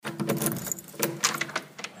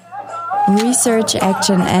research,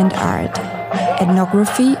 action and art,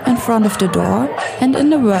 ethnography in front of the door and in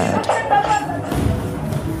the world.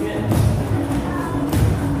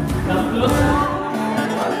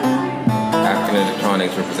 African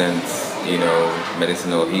electronics represents,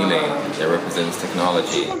 medicinal healing. It represents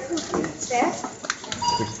technology.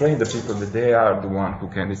 To explain to people that they are the one who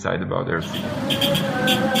can decide about their future.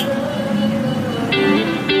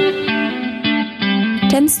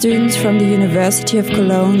 10 students from the University of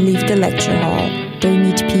Cologne leave the lecture hall. They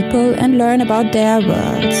meet people and learn about their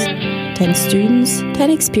worlds. 10 students, 10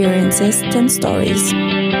 experiences, 10 stories.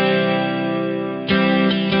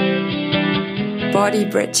 Body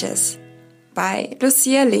Bridges by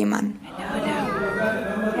Lucia Lehmann.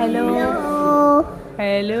 Hello.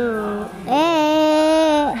 Hello.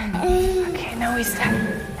 Okay, now we start.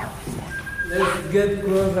 Let's get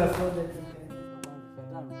closer so that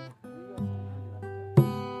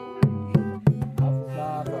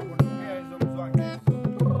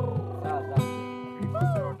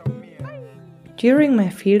During my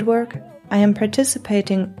fieldwork, I am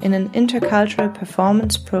participating in an intercultural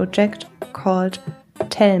performance project called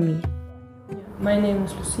Tell Me. My name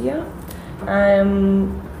is Lucia.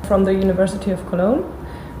 I'm from the University of Cologne.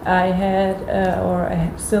 I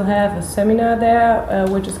still have a seminar there,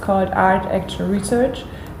 which is called Art, Action, Research,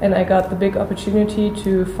 and I got the big opportunity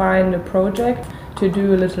to find a project to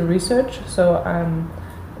do a little research. So I'm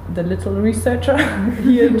the little researcher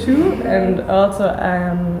here too, and also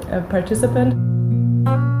I'm a participant.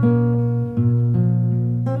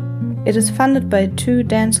 It is funded by 2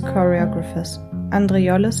 dance choreographers, Andre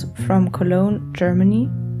Jolles from Cologne, Germany,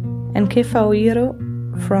 and Kefa Oiro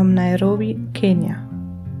from Nairobi, Kenya.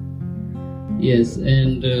 Yes,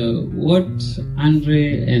 and what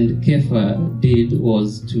Andre and Kefa did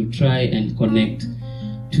was to try and connect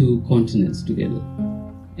 2 continents together.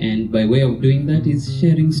 And by way of doing that is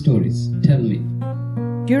sharing stories. Tell me.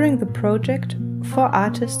 During the project, 4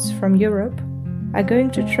 artists from Europe are going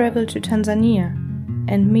to travel to Tanzania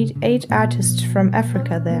and meet 8 artists from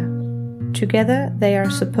Africa there. Together, they are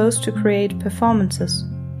supposed to create performances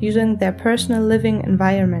using their personal living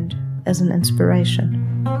environment as an inspiration.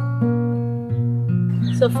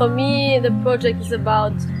 So for me, the project is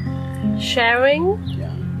about sharing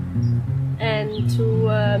and to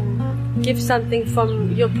give something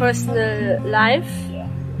from your personal life,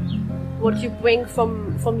 what you bring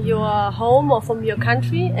from your home or from your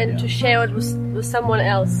country, and to share it with someone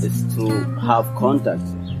else. It's to have contact,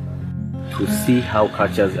 to see how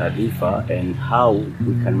cultures are different and how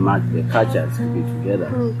we can match the cultures to be together.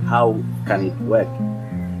 How can it work?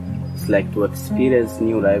 It's like to experience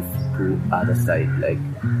new life to other side. Like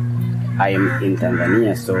I am in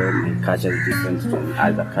Tanzania, so my culture is different from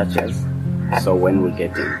other cultures. So when we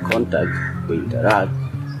get in contact, we interact,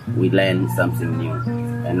 we learn something new.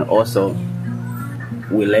 And also,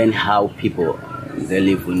 we learn how people, they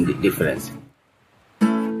live in the difference.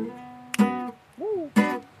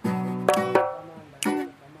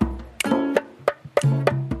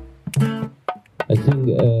 I think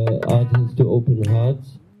art has to open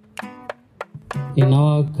hearts. In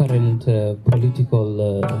our current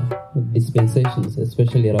political dispensations,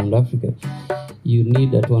 especially around Africa, you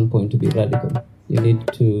need at one point to be radical. You need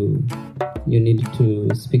to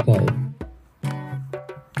speak out.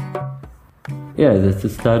 Yeah, that's the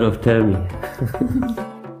start of Tell Me.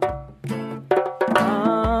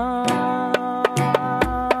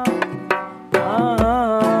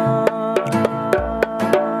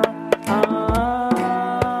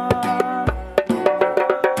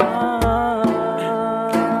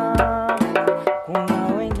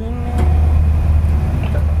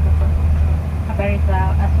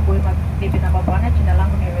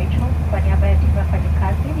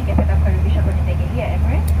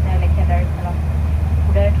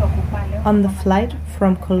 On the flight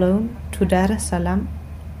from Cologne to Dar es Salaam,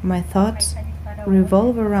 my thoughts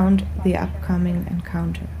revolve around the upcoming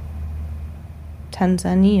encounter.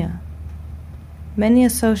 Tanzania. Many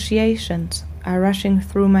associations are rushing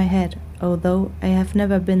through my head, although I have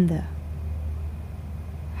never been there.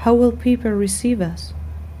 How will people receive us?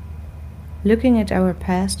 Looking at our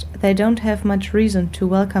past, they don't have much reason to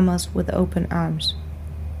welcome us with open arms.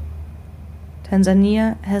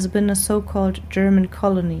 Tanzania has been a so-called German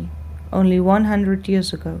colony only 100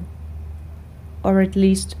 years ago, or at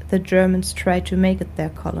least the Germans tried to make it their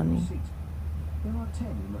colony.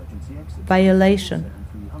 Violation,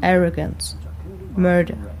 arrogance,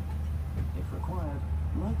 murder.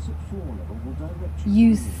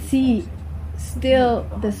 You see still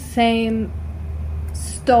the same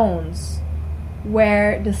stones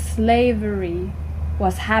where the slavery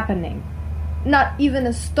was happening. Not even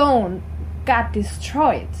a stone got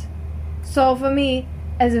destroyed. So for me,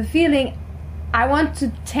 as a feeling, I want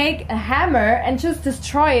to take a hammer and just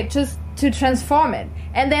destroy it, just to transform it.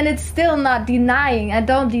 And then it's still not denying. I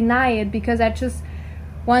don't deny it because I just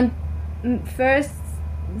want first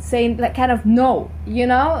saying like kind of no, you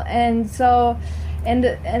know? And so, and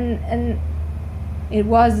it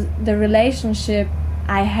was the relationship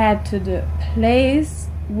I had to the place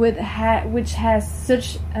which has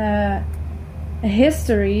such a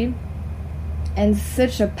history and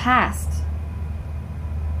such a past.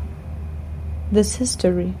 This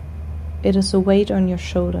history, it is a weight on your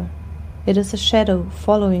shoulder. It is a shadow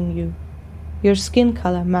following you. Your skin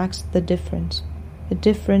color marks the difference, a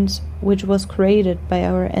difference which was created by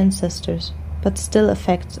our ancestors, but still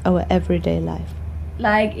affects our everyday life.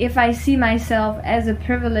 Like, if I see myself as a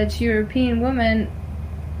privileged European woman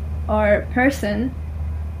or person,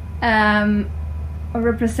 or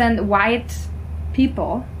represent white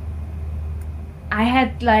people, I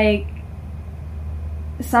had like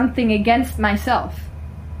something against myself.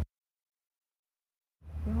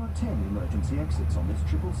 There are 10 emergency exits on this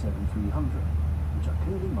 777-300, which are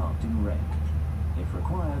clearly marked in red. If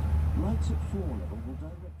required, lights at floor level will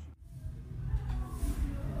direct you.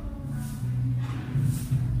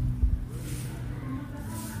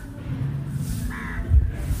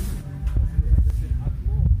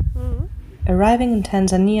 Arriving in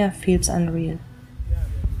Tanzania feels unreal.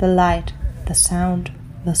 The light, the sound,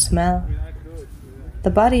 the smell. The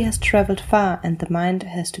body has traveled far and the mind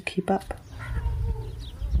has to keep up.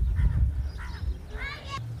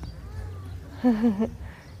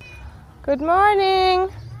 Good morning!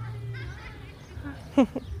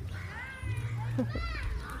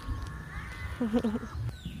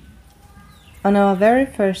 On our very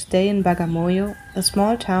first day in Bagamoyo, a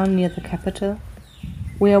small town near the capital,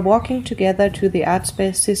 we are walking together to the art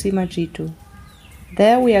space Sisi Majitu.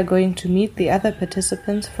 There we are going to meet the other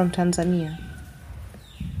participants from Tanzania.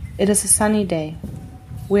 It is a sunny day.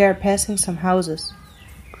 We are passing some houses.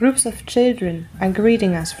 Groups of children are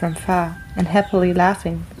greeting us from far and happily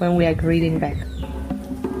laughing when we are greeting back.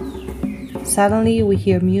 Suddenly we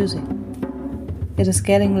hear music. It is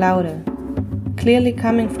getting louder, clearly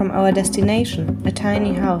coming from our destination, a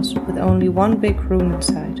tiny house with only one big room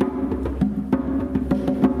inside.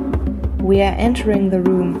 We are entering the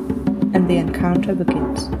room and the encounter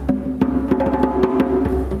begins.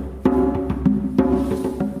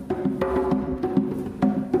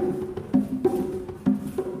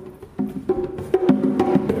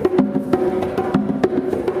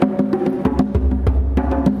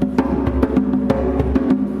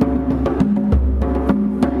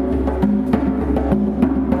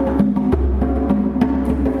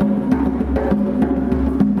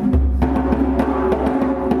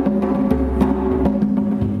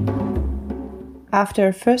 After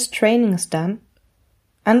a first training is done,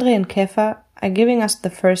 Andre and Kefa are giving us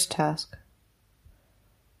the first task.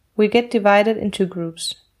 We get divided into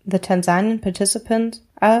groups. The Tanzanian participants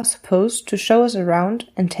are supposed to show us around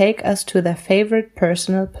and take us to their favorite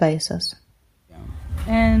personal places.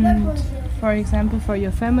 And for example, for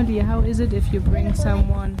your family, how is it if you bring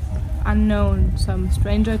someone unknown, some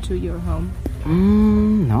stranger to your home?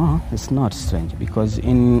 No, it's not strange, because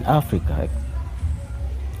in Africa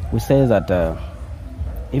we say that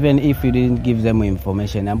even if you didn't give them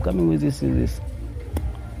information, I'm coming with this.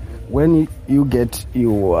 When you get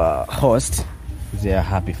your host, they are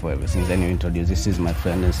happy for everything. Then you introduce, this is my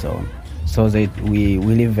friend and so on. So that we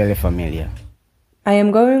live very familiar. I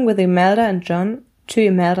am going with Imelda and John to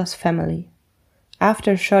Imelda's family.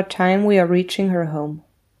 After a short time we are reaching her home.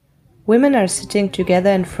 Women are sitting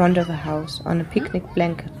together in front of a house on a picnic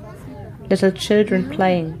blanket. Little children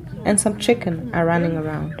playing and some chicken are running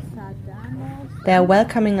around. They are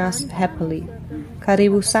welcoming us happily.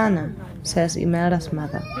 Karibu sana, says Imelda's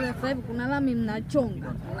mother.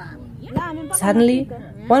 Suddenly,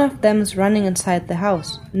 one of them is running inside the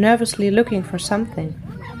house, nervously looking for something.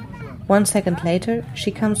 1 second later, she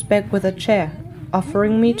comes back with a chair,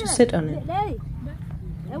 offering me to sit on it.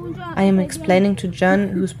 I am explaining to John,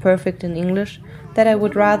 who's perfect in English, that I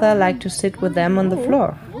would rather like to sit with them on the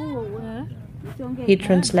floor. He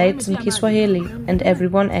translates in Kiswahili and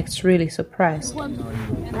everyone acts really surprised. Saying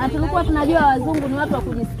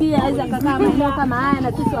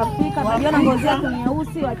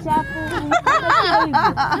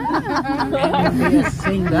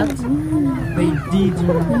that they did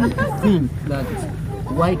think that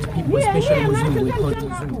white people, especially Muslim, we call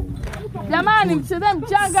Mzungu. Jamani, msebe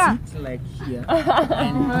mchanga. Sit like here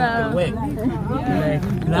and the way like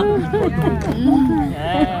black people do.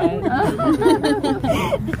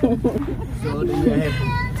 So they have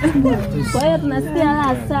Kwa hiyo tunasikia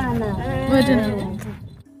raha sana.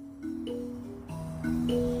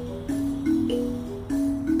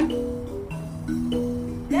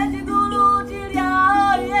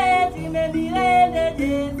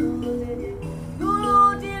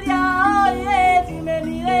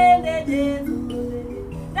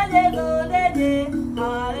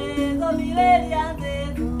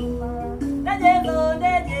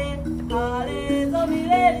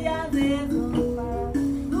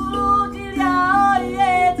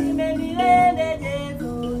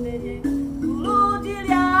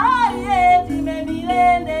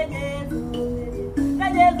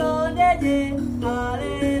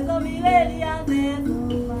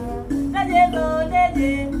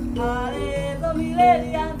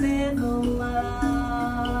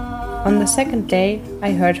 On the second day,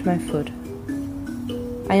 I hurt my foot.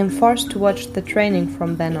 I am forced to watch the training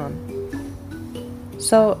from then on.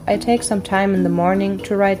 So I take some time in the morning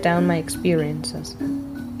to write down my experiences.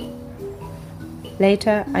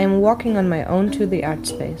 Later, I am walking on my own to the art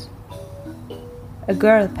space. A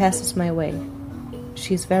girl passes my way.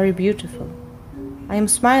 She is very beautiful. I am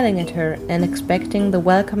smiling at her and expecting the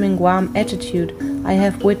welcoming, warm attitude I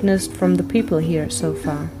have witnessed from the people here so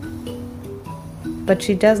far. But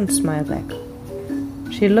she doesn't smile back.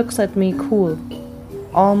 She looks at me cool,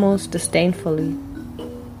 almost disdainfully.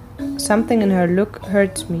 Something in her look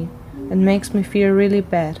hurts me and makes me feel really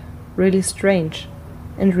bad, really strange,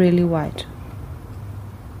 and really white.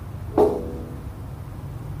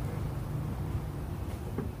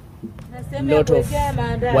 A lot of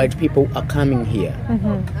white people are coming here,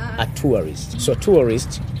 are tourists. So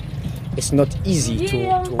tourists, it's not easy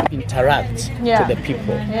to interact to the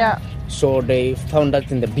people. So they found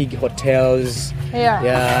that in the big hotels,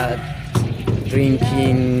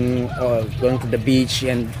 drinking or going to the beach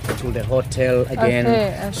and to the hotel again.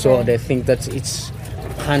 Okay. So they think that it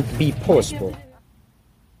can't be possible.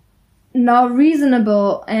 Not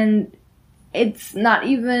reasonable, and it's not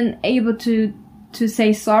even able to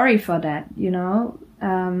say sorry for that, you know.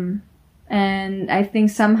 And I think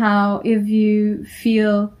somehow if you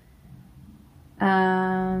feel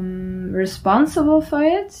responsible for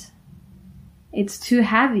it, it's too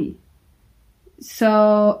heavy.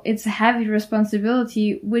 So it's a heavy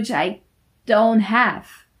responsibility, which I don't have,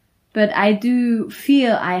 but I do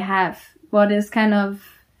feel I have. What is kind of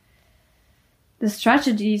the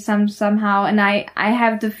strategy somehow, and I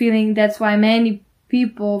have the feeling that's why many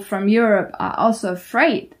people from Europe are also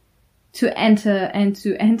afraid to enter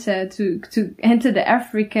the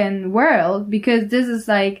African world, because this is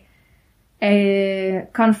like a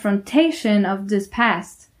confrontation of this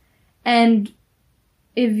past. And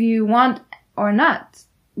if you want or not,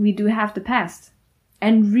 we do have the past,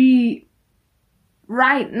 and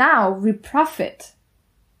right now we profit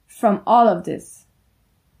from all of this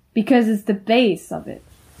because it's the base of it.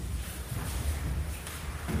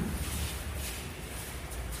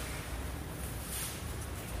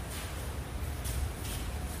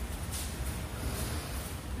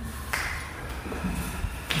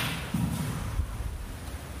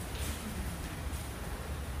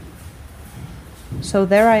 So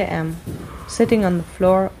there I am, sitting on the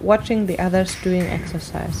floor, watching the others doing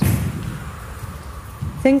exercise.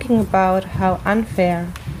 Thinking about how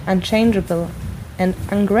unfair, unchangeable, and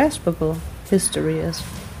ungraspable history is.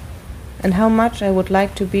 And how much I would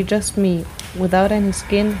like to be just me, without any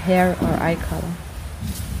skin, hair, or eye color.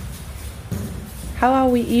 How are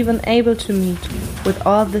we even able to meet with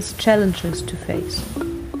all these challenges to face?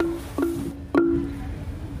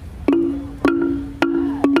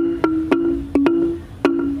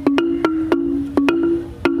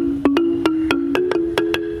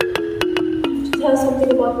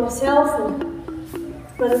 Myself,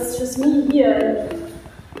 but it's just me here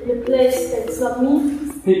in a place that's not me.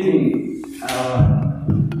 Speaking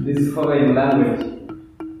this foreign language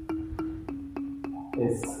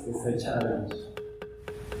is a challenge.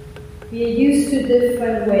 We are used to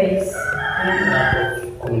different ways.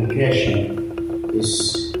 Communication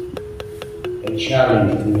is a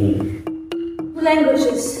challenge to me.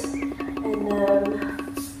 Languages, and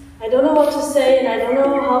I don't know what to say, and I don't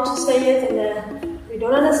know how to say it, and we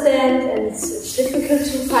don't understand, and it's difficult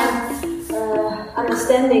to find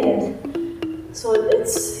understanding it. So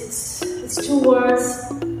it's two words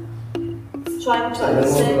trying to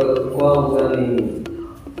understand.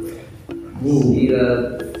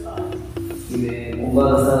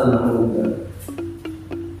 Nimekumbana sana na lugha,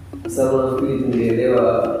 sababu nafikiri tungeelewa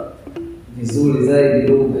vizuri zaidi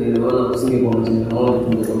lugha, ina maana kusinge kwa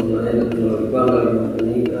changamoto kwa tunaenda tunalipanga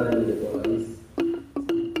linafanyika kwa rahisi.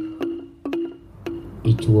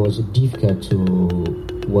 It was difficult to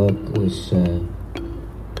work with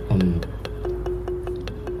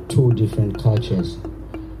two different cultures.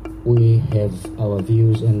 We have our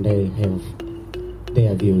views and they have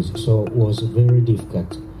their views, so it was very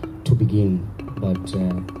difficult to begin, but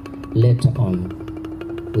later on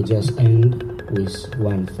we just end with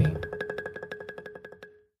one thing.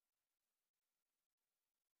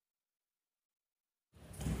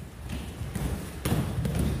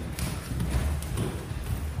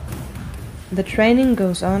 The training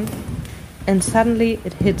goes on, and suddenly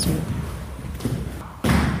it hits me.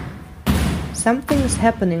 Something is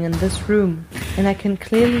happening in this room, and I can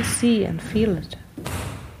clearly see and feel it.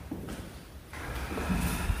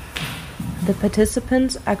 The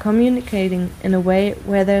participants are communicating in a way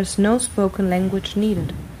where there's no spoken language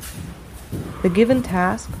needed. The given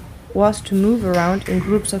task was to move around in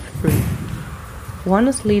groups of 3. One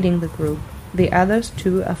is leading the group, the others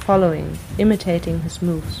 2 are following, imitating his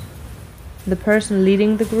moves. The person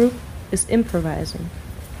leading the group is improvising.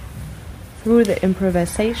 Through the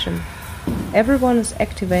improvisation, everyone is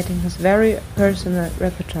activating his very personal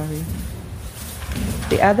repertoire.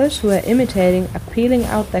 The others who are imitating are peeling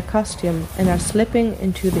out their costume and are slipping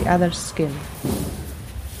into the other's skin.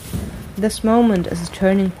 This moment is a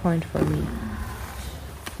turning point for me.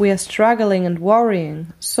 We are struggling and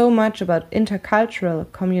worrying so much about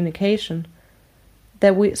intercultural communication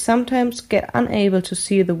that we sometimes get unable to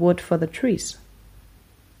see the wood for the trees.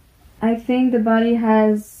 I think the body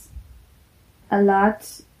has a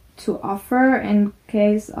lot to offer in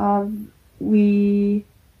case of we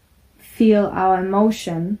feel our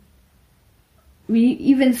emotion. We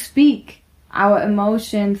even speak our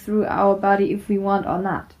emotion through our body if we want or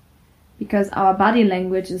not. Because our body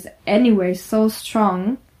language is anyway so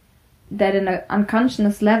strong that in an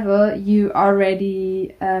unconscious level you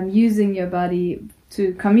already using your body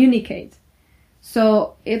to communicate.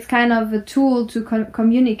 So it's kind of a tool to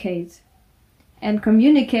communicate. And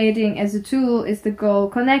communicating as a tool is the goal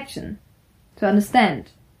connection, to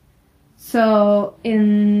understand. So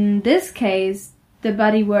in this case, the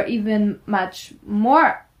body were even much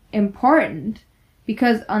more important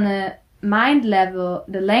because on a mind level,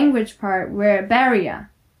 the language part were a barrier.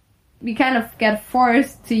 We kind of get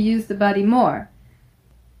forced to use the body more.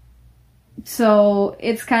 So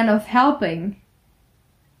it's kind of helping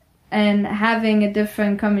and having a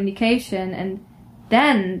different communication. And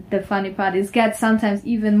then the funny part is get sometimes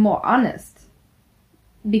even more honest.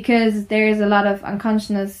 Because there is a lot of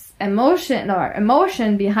unconscious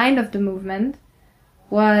emotion behind of the movement,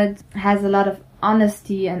 what has a lot of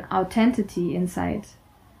honesty and authenticity inside.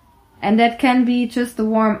 And that can be just the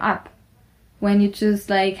warm up. When you just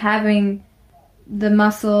like having the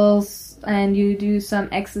muscles and you do some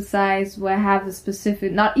exercise where have a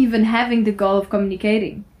specific, not even having the goal of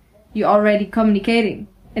communicating. You're already communicating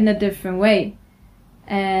in a different way.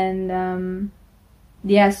 And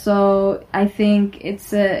so I think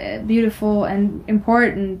it's a beautiful and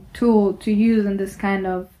important tool to use in this kind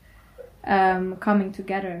of coming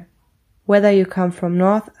together. Whether you come from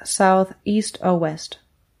north, south, east or west,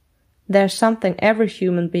 there's something every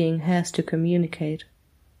human being has to communicate.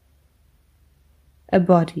 A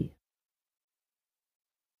body.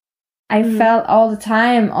 I felt all the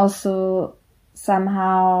time also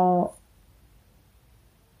somehow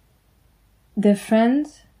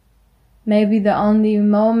different. Maybe the only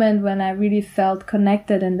moment when I really felt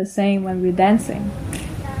connected and the same when we're dancing.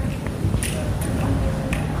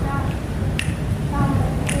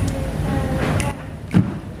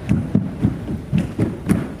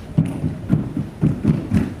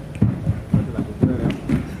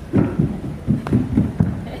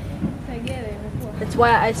 That's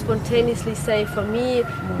why I spontaneously say for me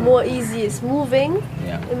more easy is moving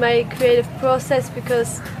in my creative process,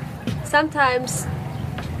 because sometimes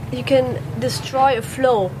you can destroy a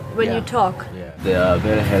flow when you talk. They are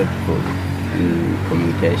very helpful in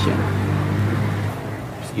communication.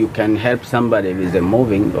 You can help somebody with the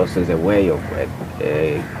moving, also the way of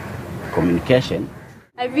communication.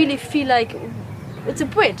 I really feel like it's a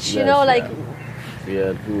bridge, you know, like...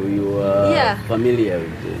 You are familiar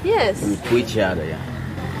with each other,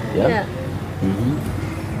 Yeah?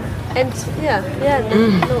 Mm-hmm. And,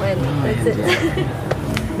 no end, that's it.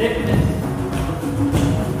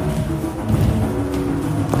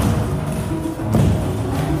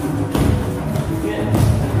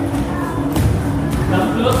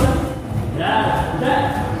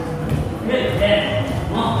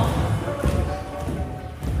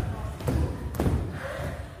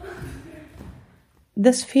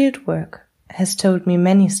 This fieldwork has told me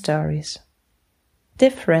many stories.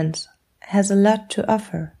 Difference has a lot to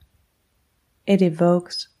offer. It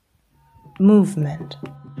evokes movement.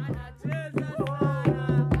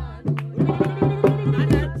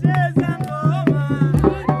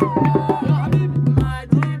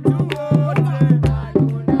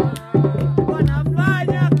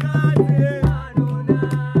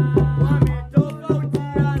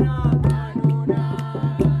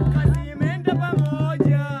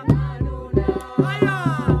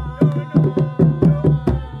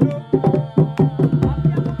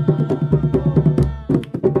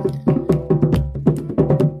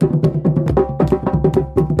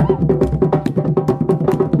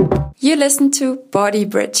 You listen to Body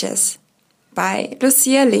Bridges by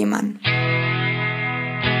Lucia Lehmann.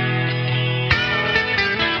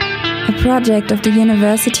 A project of the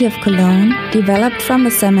University of Cologne, developed from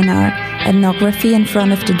the seminar Ethnography in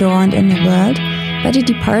Front of the Door and in the World, by the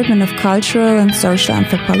Department of Cultural and Social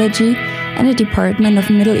Anthropology and the Department of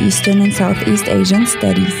Middle Eastern and Southeast Asian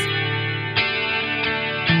Studies.